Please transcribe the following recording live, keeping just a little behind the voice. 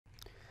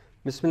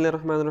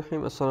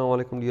Bismillahirrahmanirrahim.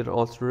 Assalamu alaikum, dear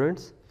all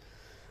students.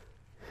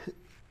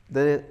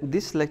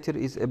 This lecture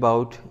is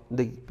about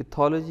the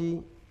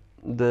pathology,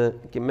 the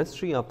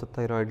chemistry of the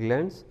thyroid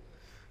glands,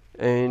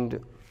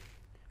 and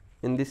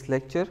in this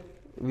lecture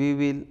we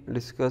will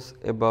discuss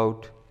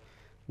about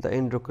the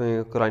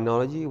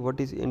endocrinology. What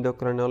is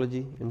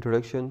endocrinology?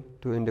 Introduction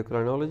to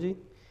endocrinology.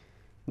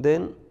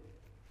 Then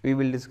we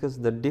will discuss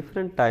the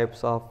different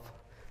types of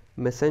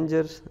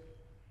messengers,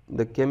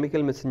 the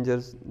chemical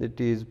messengers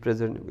that is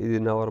present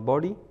within our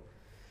body,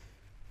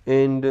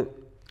 and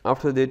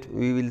after that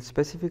we will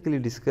specifically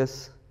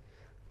discuss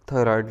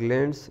thyroid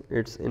glands,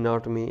 its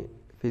anatomy,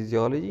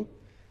 physiology,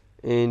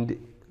 and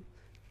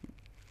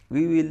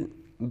we will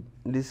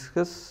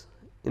discuss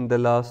in the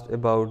last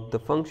about the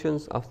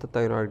functions of the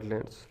thyroid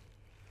glands.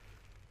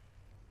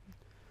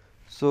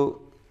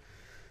 So,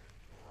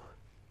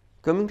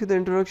 coming to the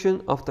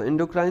introduction of the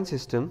endocrine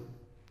system,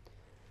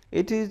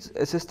 it is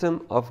a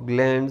system of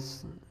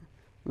glands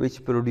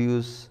which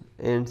produce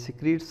and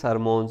secretes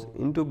hormones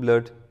into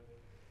blood,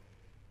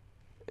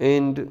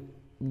 and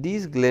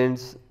these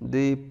glands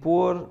they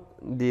pour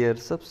their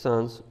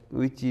substance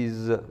which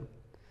is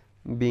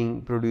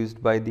being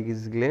produced by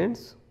these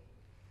glands.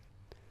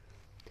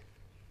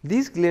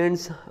 These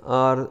glands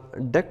are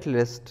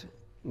ductless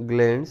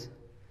glands,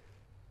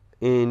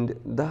 and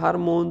the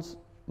hormones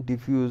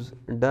diffuse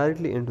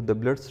directly into the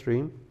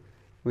bloodstream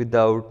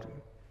without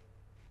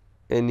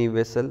any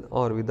vessel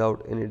or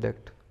without any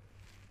duct.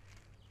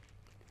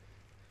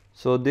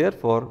 So,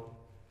 therefore,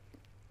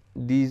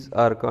 these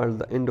are called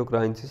the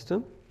endocrine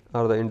system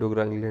or the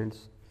endocrine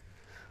glands.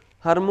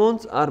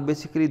 Hormones are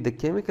basically the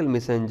chemical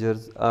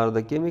messengers or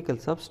the chemical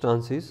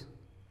substances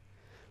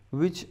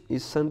which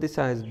is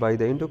synthesized by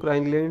the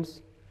endocrine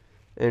glands,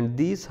 and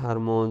these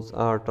hormones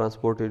are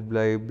transported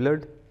by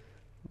blood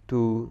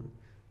to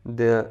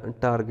the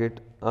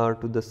target or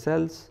to the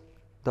cells,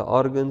 the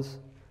organs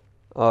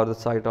or the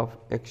site of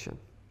action.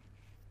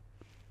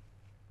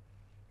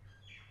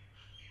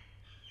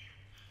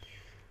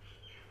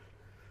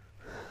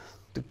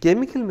 The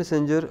chemical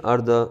messenger are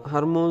the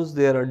hormones.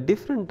 There are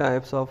different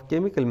types of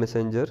chemical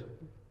messenger.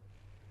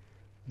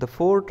 The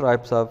four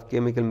types of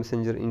chemical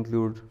messenger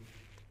include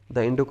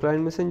the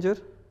endocrine messenger,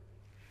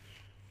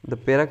 the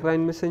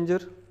paracrine messenger,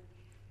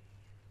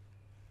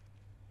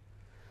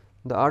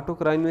 the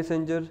autocrine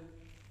messenger,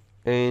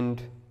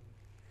 and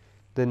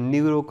the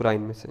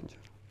neurocrine messenger.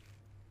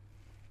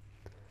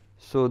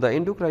 So, the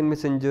endocrine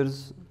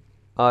messengers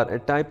are a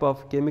type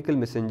of chemical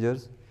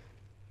messengers,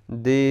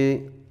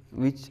 they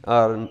which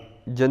are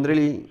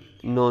generally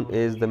known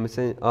as the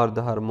messenger or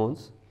the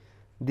hormones.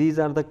 These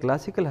are the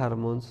classical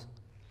hormones,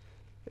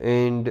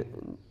 and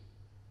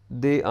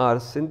they are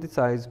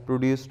synthesized,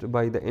 produced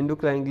by the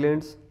endocrine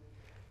glands,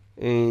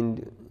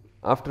 and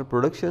after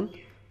production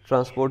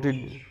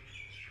transported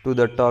to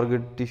the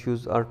target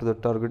tissues or to the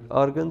target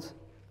organs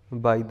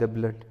by the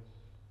blood.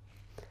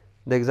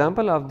 The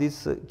example of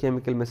these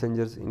chemical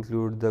messengers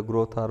include the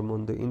growth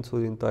hormone, the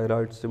insulin,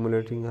 thyroid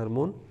stimulating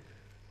hormone.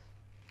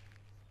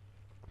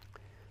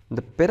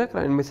 The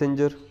paracrine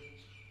messenger,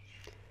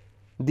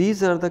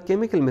 these are the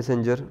chemical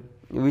messenger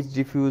which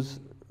diffuse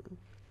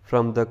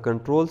from the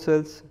control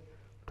cells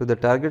to the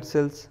target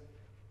cells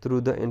through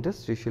the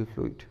interstitial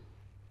fluid,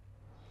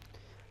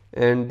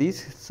 and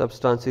these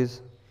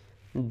substances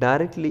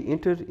directly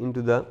enter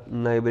into the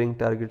neighboring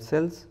target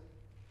cells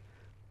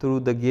through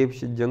the gap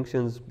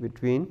junctions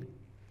between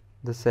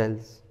the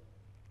cells,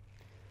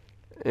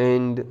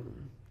 and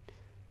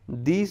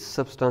these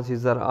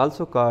substances are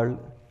also called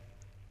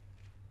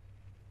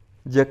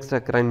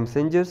juxtacrine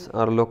messengers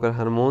or local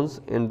hormones,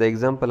 and the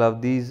example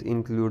of these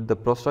include the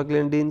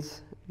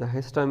prostaglandins, the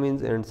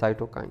histamines, and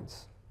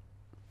cytokines.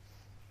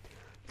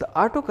 The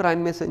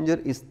autocrine messenger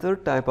is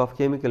third type of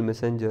chemical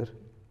messenger,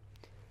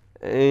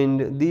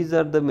 and these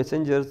are the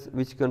messengers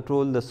which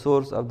control the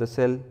source of the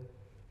cell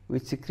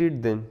which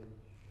secrete them,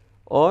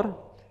 or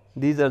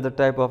these are the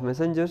type of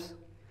messengers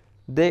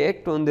they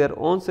act on their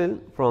own cell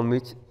from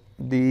which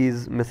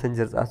these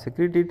messengers are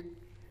secreted,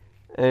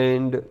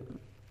 and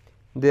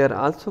they are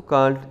also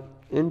called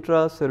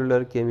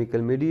intracellular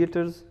chemical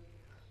mediators.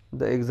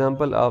 The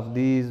example of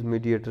these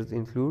mediators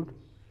include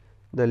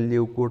the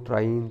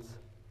leukotrienes.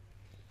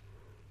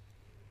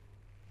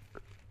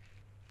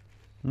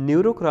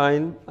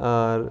 Neurocrine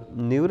are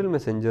neural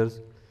messengers.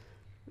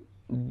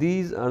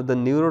 These are the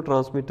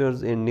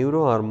neurotransmitters and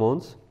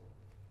neurohormones.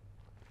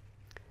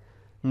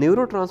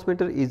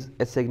 Neurotransmitter is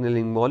a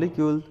signaling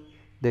molecule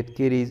that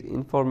carries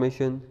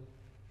information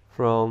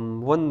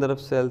from one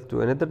nerve cell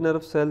to another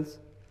nerve cells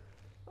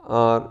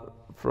or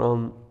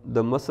from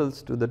the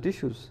muscles to the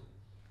tissues.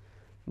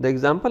 The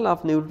example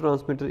of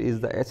neurotransmitter is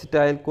the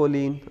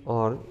acetylcholine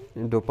or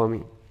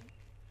dopamine.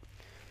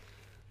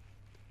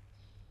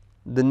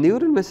 The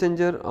neural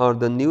messenger or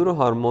the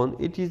neurohormone,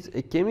 it is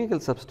a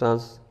chemical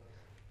substance,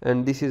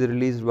 and this is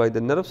released by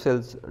the nerve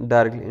cells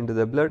directly into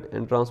the blood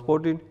and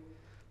transported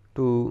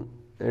to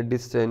a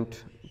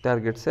distant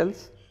target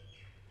cells.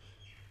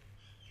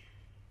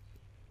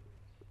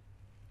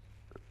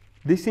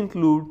 This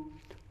include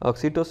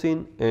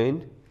oxytocin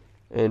and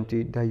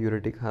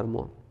antidiuretic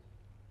hormone.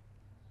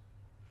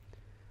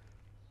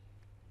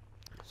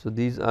 So,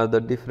 these are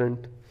the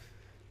different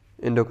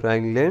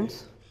endocrine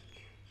glands: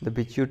 the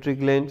pituitary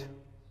gland,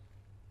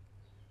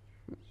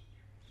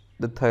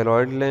 the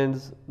thyroid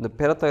glands, the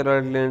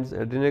parathyroid glands,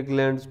 adrenal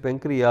glands,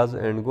 pancreas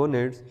and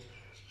gonads.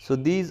 So,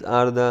 these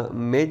are the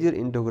major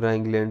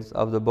endocrine glands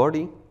of the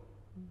body.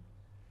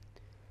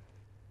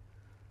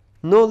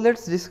 Now, let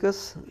us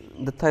discuss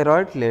the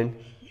thyroid gland,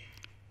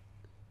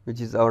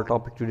 which is our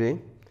topic today.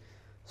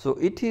 So,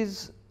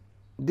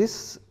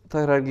 this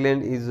thyroid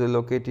gland is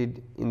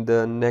located in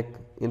the neck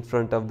in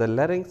front of the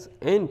larynx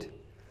and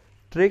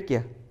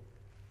trachea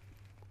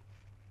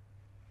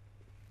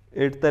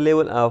at the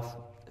level of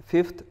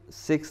 5th,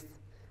 6th,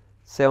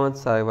 7th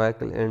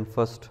cervical and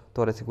 1st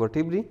thoracic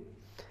vertebrae,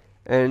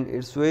 and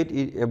its weight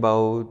is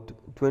about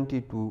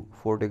 20 to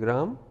 40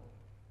 gram.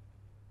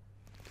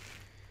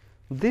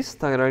 This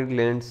thyroid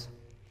glands,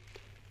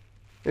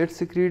 it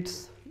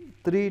secretes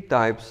 3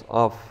 types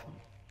of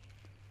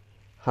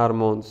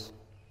hormones.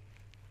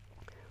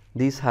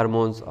 These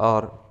hormones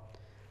are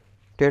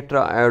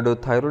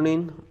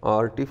tetraiodothyronine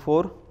or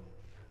T4,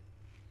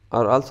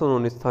 are also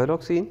known as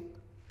thyroxine,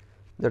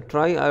 the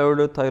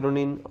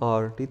triiodothyronine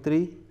or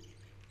T3,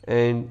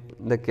 and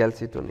the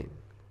calcitonin.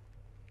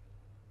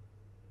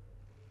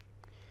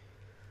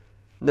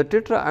 The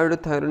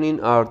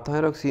tetraiodothyronine or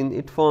thyroxine,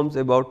 it forms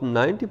about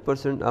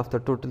 90% of the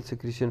total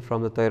secretion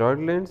from the thyroid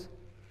glands,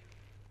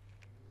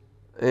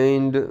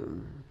 and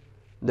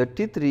the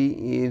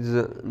T3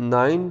 is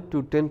 9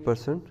 to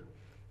 10%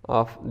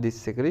 of this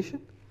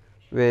secretion,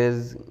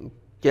 whereas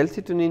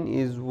calcitonin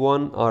is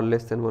 1 or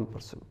less than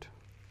 1%.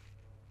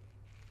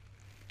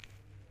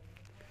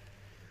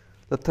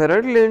 The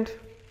thyroid gland,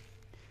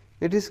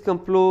 it is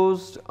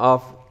composed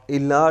of a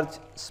large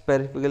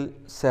spherical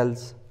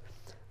cells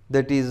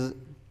that is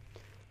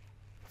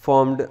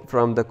formed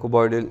from the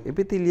cuboidal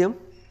epithelium,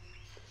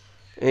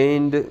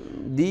 and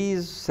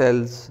these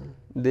cells,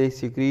 they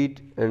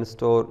secrete and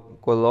store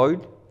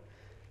colloid.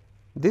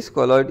 This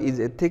colloid is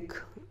a thick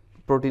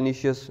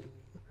proteinaceous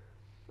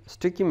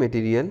sticky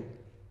material.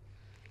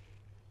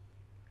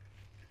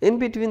 In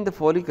between the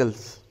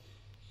follicles,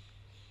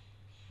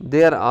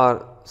 there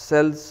are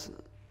cells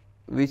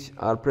which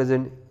are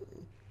present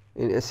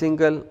in a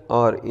single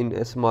or in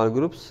a small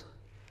groups.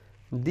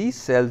 These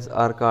cells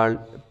are called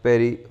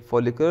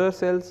perifollicular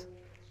cells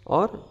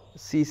or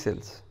C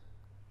cells.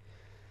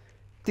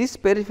 These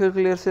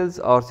perifollicular cells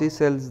or C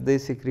cells, they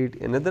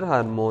secrete another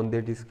hormone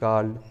that is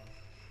called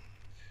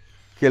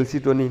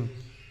calcitonin.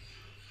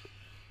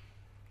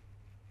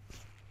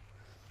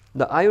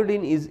 The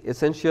iodine is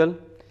essential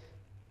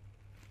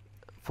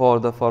for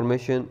the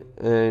formation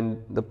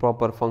and the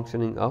proper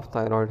functioning of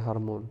thyroid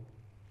hormone.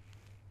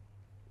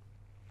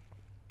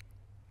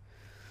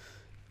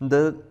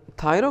 The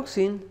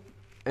thyroxine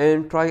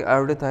and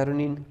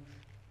triiodothyronine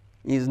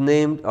is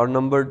named or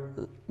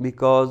numbered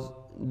because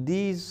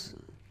these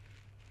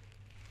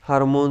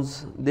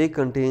hormones, they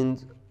contain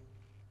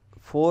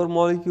 4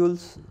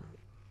 molecules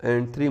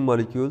and 3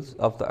 molecules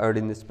of the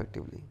iodine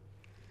respectively.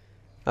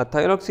 A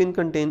thyroxine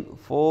contains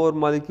 4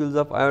 molecules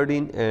of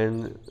iodine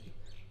and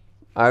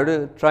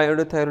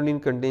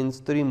triiodothyronine contains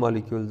 3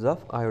 molecules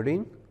of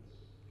iodine,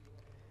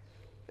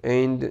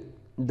 and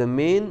the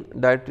main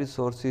dietary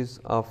sources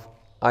of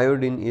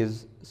iodine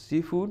is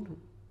seafood,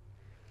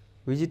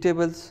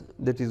 vegetables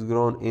that is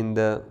grown in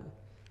the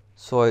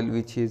soil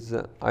which is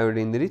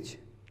iodine rich,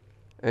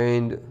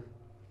 and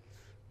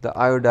the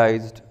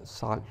iodized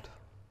salt.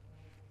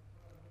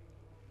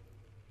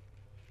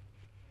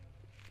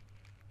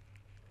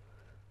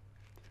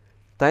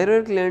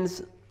 Thyroid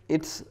glands,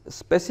 it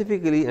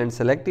specifically and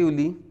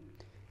selectively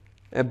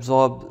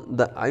absorb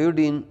the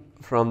iodine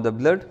from the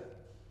blood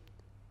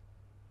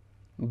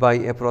by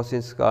a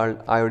process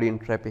called iodine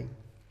trapping.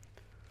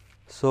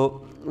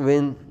 So,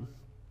 when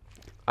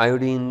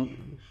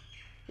iodine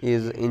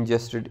is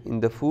ingested in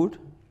the food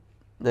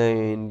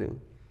and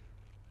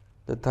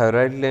the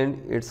thyroid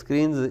gland, it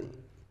screens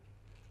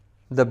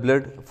the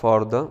blood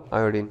for the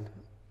iodine.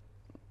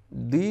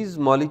 These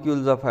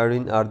molecules of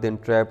iodine are then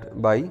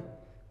trapped by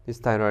this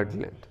thyroid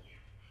gland.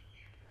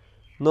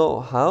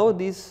 Now, how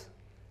this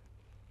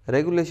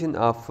regulation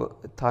of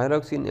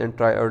thyroxine and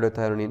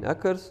triiodothyronine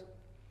occurs?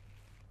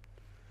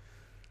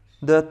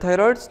 The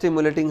thyroid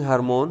stimulating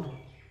hormone,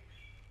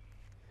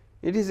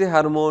 it is a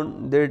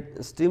hormone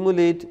that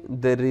stimulates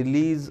the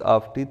release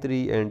of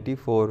T3 and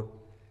T4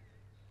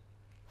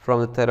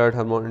 from the thyroid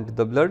hormone into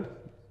the blood,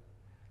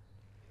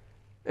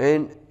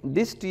 and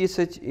this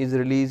TSH is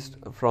released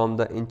from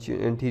the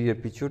anterior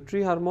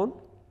pituitary hormone.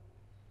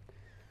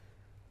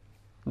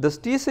 The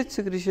TSH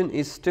secretion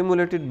is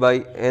stimulated by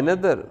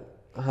another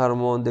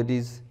hormone, that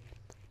is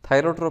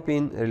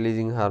thyrotropin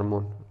releasing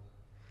hormone,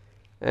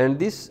 and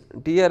this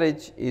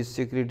TRH is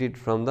secreted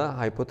from the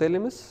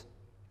hypothalamus.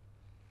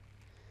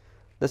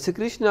 The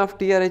secretion of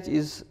TRH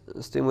is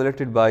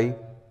stimulated by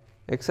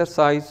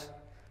exercise,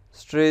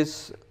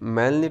 stress,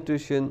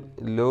 malnutrition,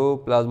 low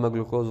plasma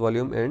glucose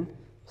volume and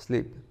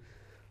sleep.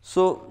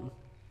 So,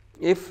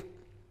 if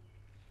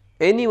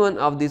any one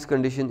of these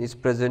conditions is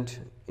present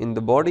in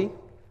the body,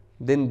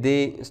 then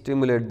they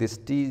stimulate this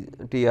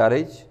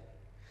TRH,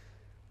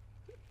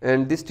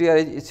 and this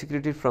TRH is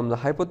secreted from the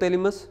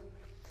hypothalamus.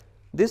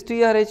 This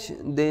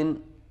TRH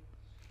then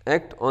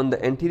act on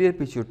the anterior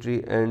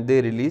pituitary and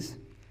they release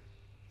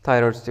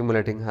thyroid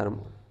stimulating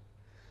hormone.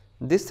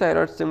 This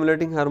thyroid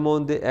stimulating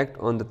hormone they act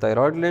on the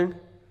thyroid gland,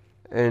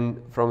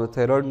 and from the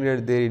thyroid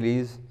gland they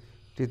release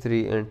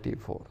T3 and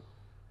T4.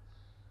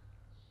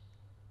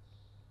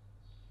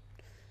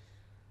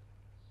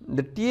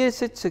 The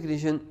TSH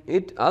secretion,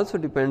 it also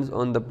depends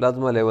on the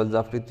plasma levels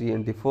of T3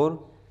 and T4,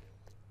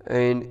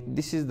 and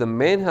this is the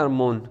main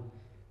hormone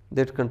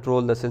that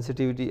control the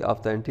sensitivity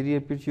of the anterior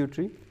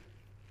pituitary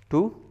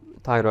to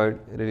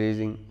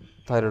thyroidopin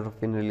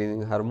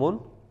releasing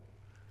hormone,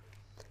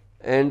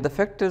 and the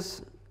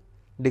factors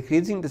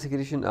decreasing the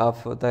secretion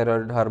of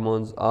thyroid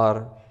hormones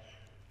are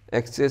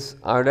excess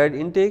iodide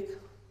intake,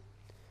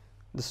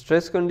 the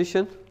stress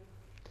condition,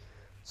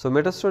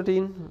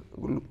 somatostatin,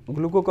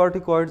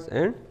 glucocorticoids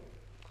and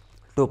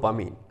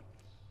dopamine.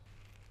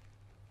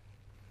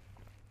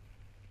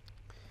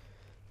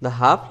 The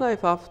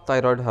half-life of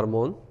thyroid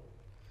hormone,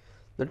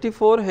 the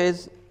T4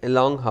 has a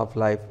long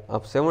half-life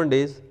of 7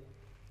 days,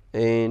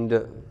 and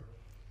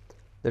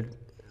the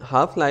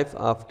half-life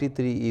of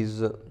T3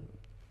 is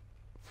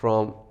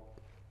from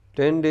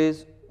 10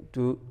 days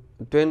to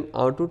 10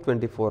 or to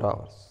 24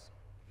 hours.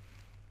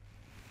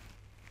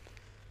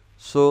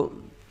 So,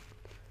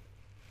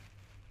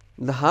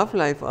 the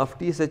half-life of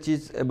TSH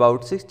is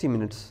about 60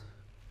 minutes,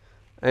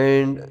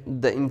 and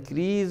the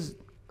increased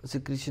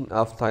secretion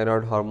of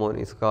thyroid hormone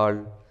is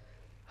called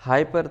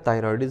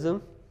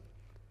hyperthyroidism.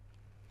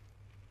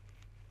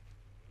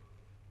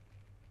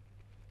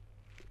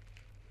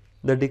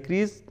 The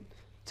decreased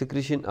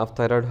secretion of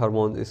thyroid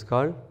hormones is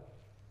called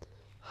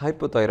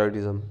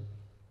hypothyroidism.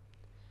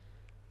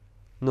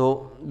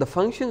 Now, the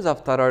functions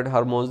of thyroid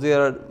hormones,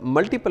 there are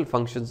multiple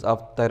functions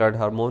of thyroid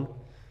hormone,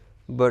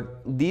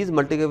 but these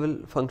multiple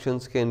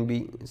functions can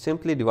be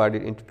simply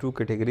divided into two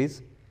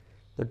categories,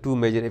 the two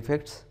major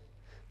effects.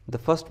 The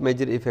first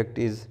major effect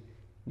is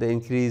the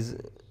increased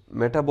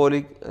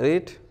metabolic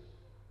rate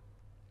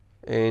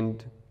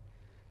and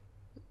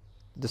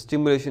the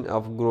stimulation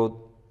of growth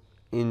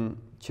in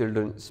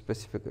children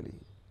specifically.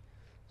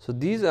 So,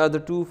 these are the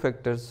two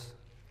factors,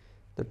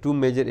 the two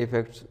major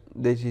effects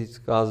that is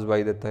caused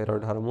by the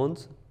thyroid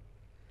hormones.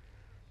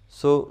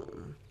 So,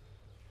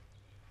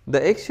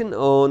 the action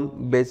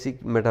on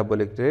basic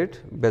metabolic rate,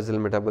 basal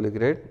metabolic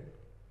rate,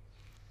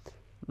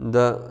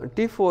 the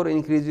T4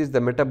 increases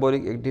the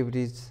metabolic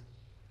activities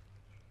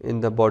in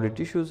the body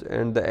tissues,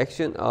 and the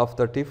action of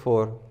the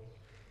T4,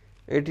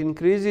 it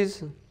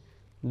increases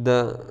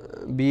the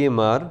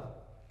BMR,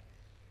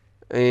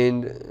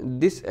 and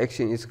this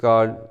action is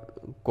called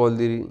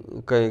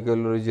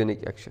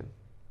cholinergic action.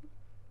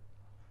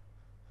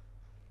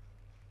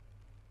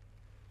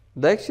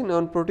 The action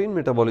on protein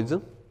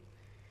metabolism,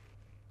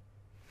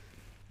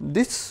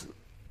 this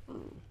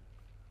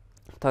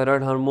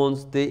thyroid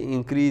hormones they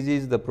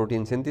increases the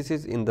protein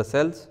synthesis in the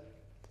cells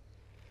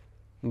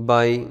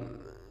by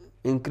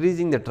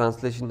increasing the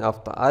translation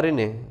of the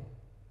RNA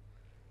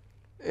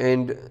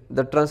and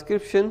the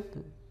transcription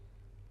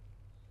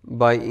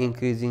by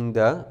increasing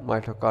the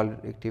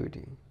mitochondrial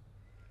activity.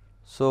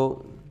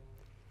 So,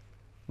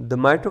 the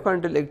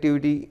mitochondrial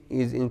activity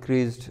is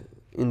increased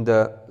in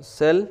the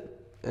cell,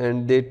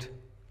 and that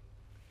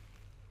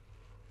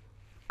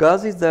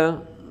causes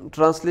the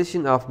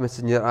translation of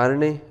messenger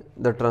RNA,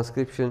 the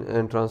transcription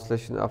and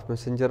translation of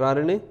messenger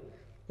RNA,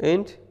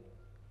 and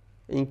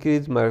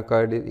increased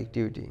myocardial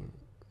activity.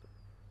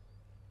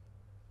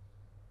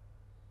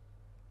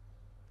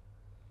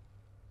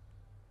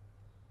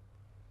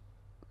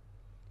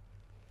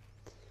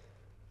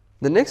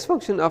 The next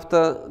function of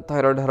the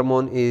thyroid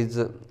hormone is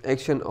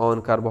action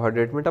on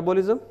carbohydrate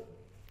metabolism.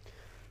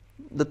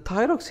 The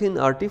thyroxine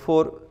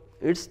T4,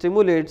 it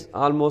stimulates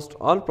almost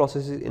all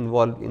processes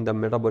involved in the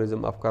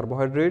metabolism of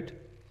carbohydrate,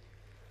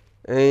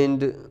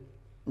 and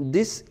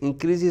this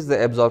increases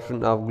the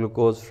absorption of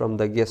glucose from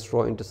the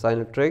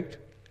gastrointestinal tract,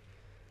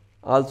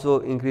 also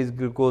increase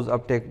glucose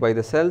uptake by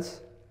the cells,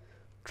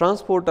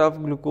 transport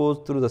of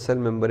glucose through the cell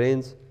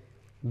membranes,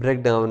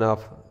 breakdown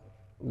of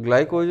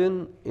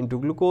glycogen into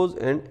glucose,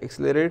 and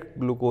accelerate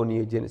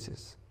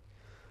gluconeogenesis.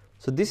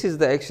 So, this is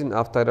the action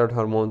of thyroid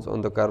hormones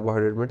on the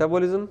carbohydrate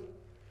metabolism.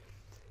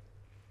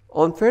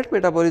 On fat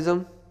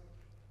metabolism,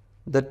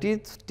 the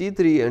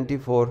T3 and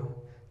T4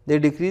 they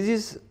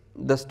decreases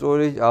the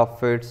storage of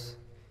fats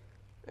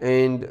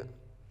and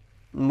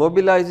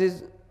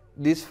mobilizes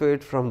this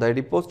fat from the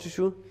adipose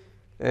tissue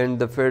and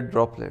the fat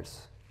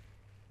droplets.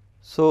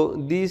 So,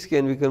 these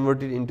can be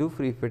converted into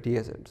free fatty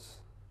acids.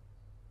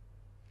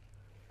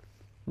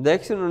 The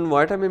action on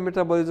vitamin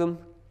metabolism,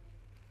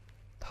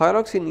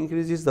 thyroxine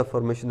increases the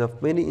formation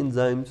of many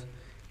enzymes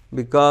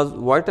because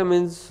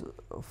vitamins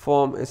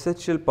form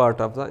essential part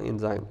of the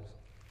enzymes.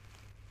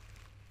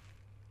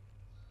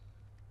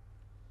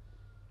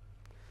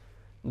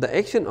 The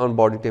action on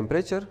body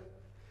temperature,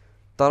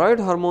 thyroid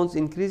hormones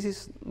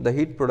increases the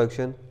heat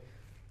production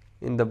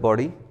in the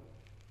body.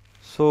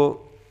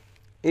 So,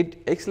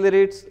 it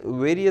accelerates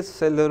various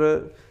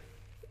cellular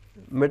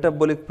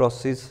metabolic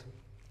processes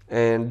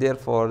and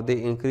therefore,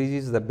 they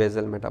increases the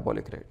basal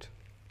metabolic rate.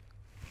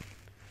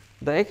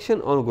 The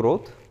action on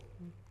growth.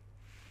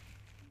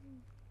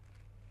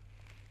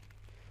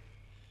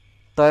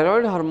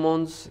 Thyroid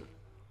hormones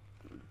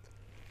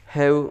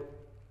have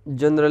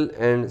general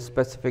and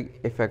specific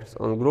effects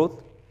on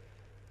growth.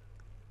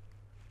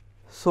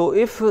 So,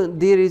 if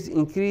there is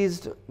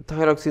increased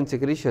thyroxine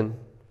secretion,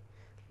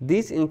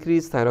 this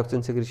increased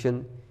thyroxine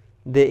secretion,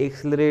 they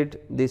accelerate,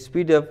 they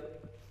speed up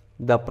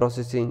the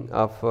processing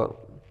of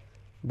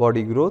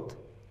body growth,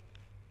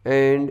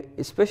 and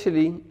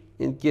especially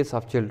in case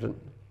of children,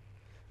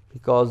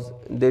 because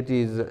that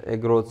is a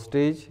growth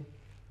stage,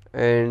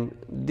 and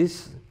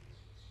this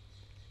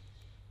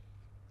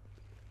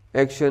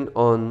action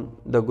on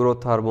the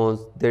growth hormones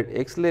that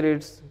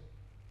accelerates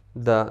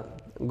the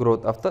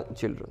growth of the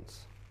children.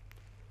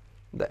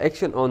 The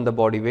action on the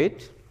body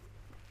weight.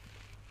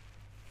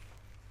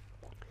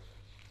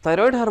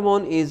 Thyroid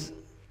hormone is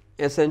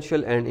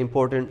essential and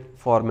important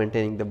for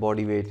maintaining the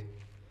body weight.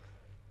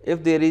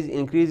 If there is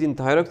increase in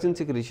thyroxine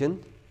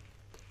secretion,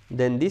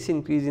 then this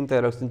increase in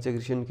thyroxine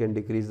secretion can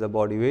decrease the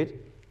body weight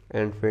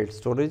and fat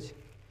storage,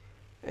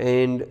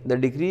 and the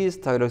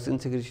decreased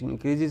thyroxine secretion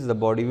increases the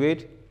body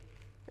weight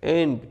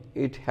and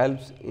it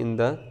helps in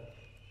the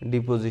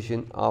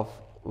deposition of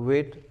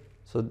weight.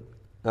 So,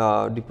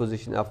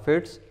 deposition of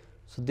fats.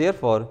 So,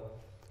 therefore,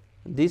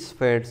 these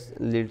fats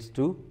leads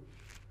to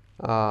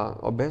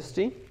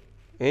obesity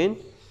and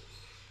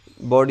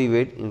body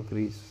weight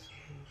increase.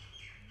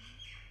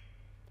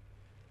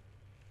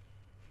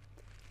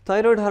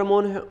 Thyroid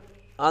hormone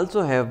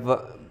also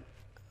have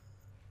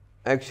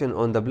action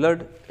on the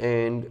blood,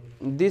 and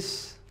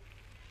this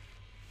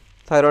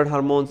thyroid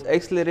hormones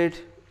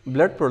accelerate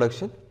blood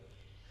production.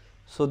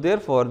 So,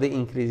 therefore, they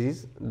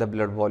increases the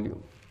blood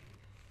volume.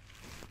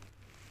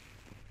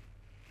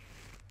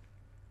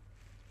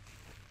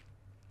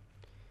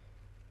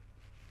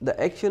 The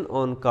action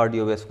on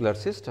cardiovascular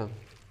system.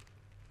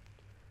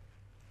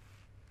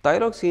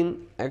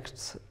 Thyroxine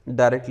acts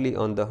directly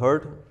on the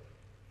heart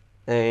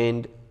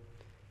and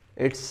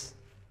its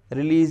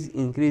release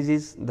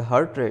increases the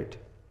heart rate.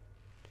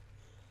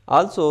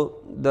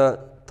 Also, the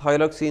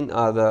thyroxine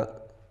are the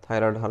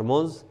thyroid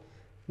hormones,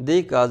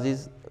 they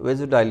causes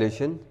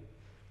vasodilation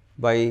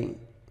by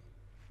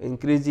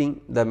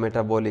increasing the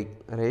metabolic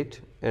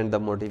rate and the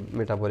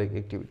metabolic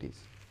activities.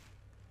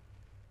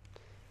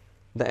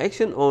 The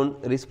action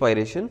on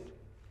respiration.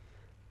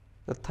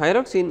 The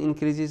thyroxine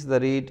increases the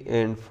rate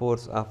and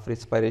force of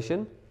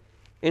respiration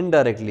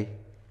indirectly,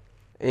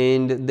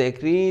 and the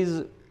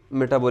increased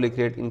metabolic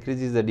rate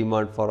increases the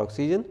demand for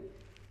oxygen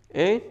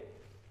and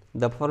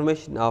the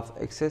formation of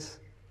excess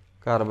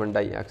carbon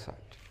dioxide.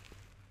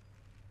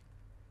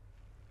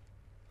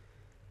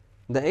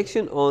 The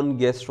action on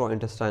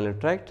gastrointestinal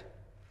tract.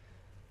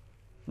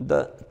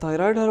 The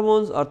thyroid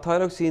hormones or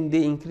thyroxine,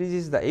 they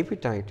increases the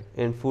appetite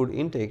and food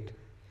intake,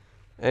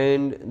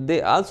 and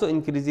they also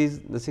increases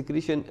the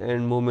secretion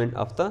and movement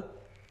of the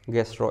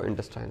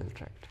gastrointestinal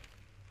tract.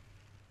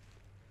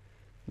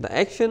 The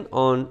action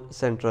on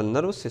central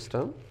nervous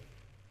system.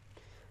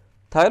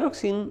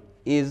 Thyroxine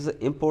is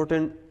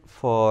important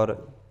for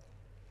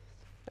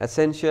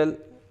essential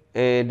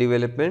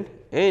development,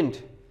 and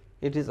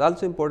it is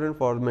also important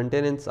for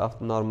maintenance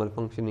of normal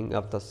functioning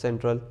of the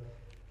central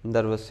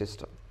nervous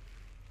system.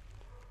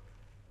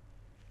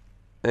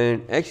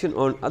 And action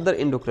on other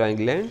endocrine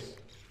glands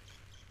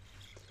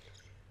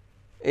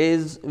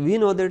is, we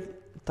know that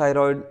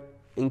thyroid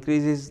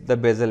increases the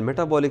basal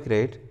metabolic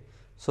rate.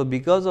 So,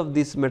 because of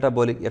these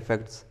metabolic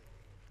effects,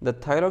 the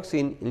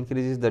thyroxine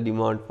increases the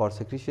demand for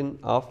secretion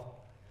of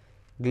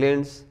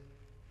glands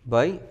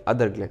by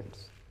other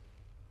glands.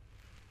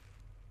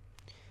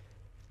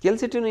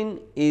 Calcitonin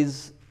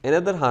is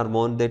another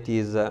hormone that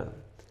is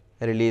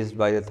released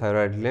by the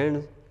thyroid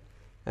glands,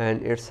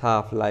 and its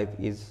half life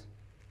is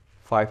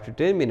 5 to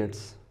 10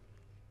 minutes.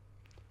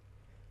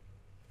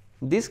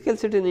 This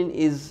calcitonin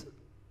is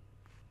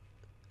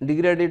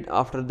degraded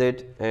after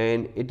that,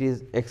 and it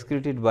is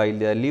excreted by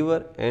the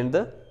liver and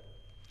the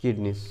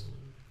kidneys.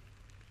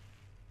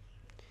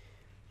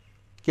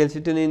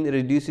 Calcitonin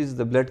reduces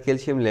the blood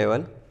calcium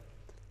level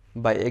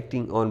by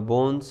acting on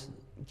bones,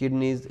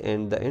 kidneys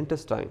and the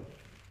intestine,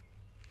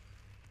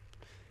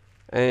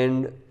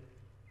 and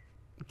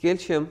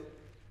calcium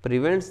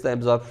prevents the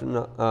absorption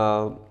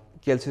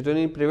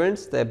calcitonin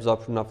prevents the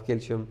absorption of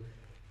calcium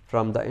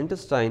from the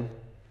intestine,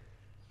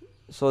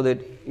 so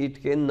that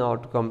it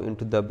cannot come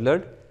into the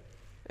blood,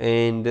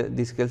 and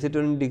this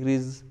calcitonin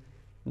decreases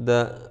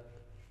the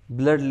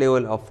blood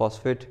level of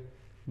phosphate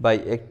by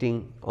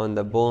acting on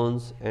the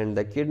bones and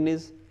the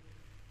kidneys.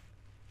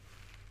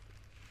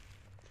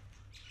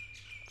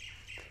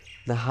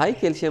 The high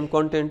calcium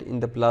content in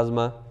the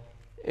plasma,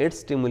 it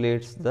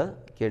stimulates the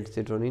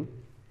calcitonin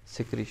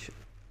secretion.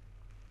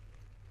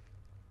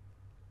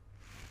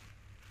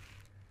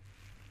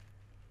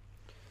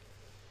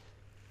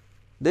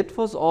 That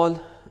was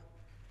all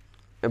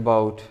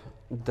about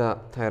the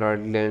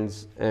thyroid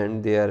glands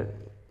and their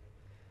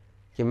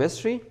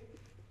chemistry.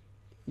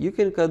 You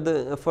can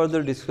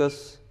further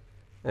discuss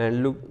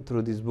and look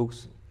through these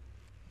books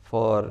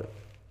for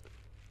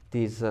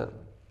these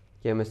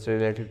chemistry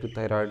related to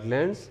thyroid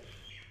glands.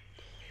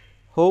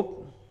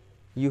 Hope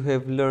you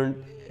have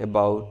learned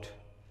about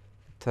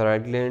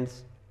thyroid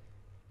glands,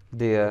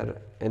 their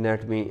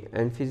anatomy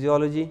and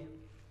physiology,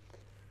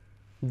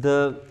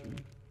 the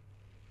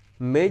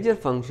major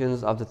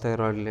functions of the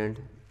thyroid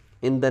gland.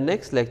 In the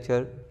next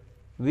lecture,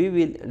 we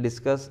will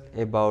discuss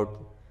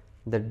about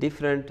the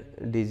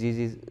different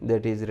diseases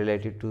that is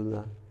related to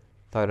the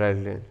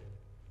thyroid gland.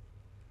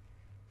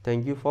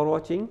 Thank you for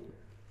watching.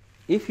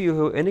 If you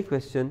have any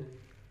question,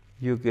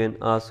 you can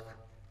ask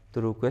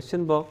through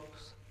question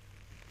box.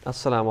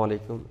 Assalamu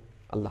alaikum.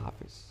 Allah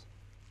Hafiz.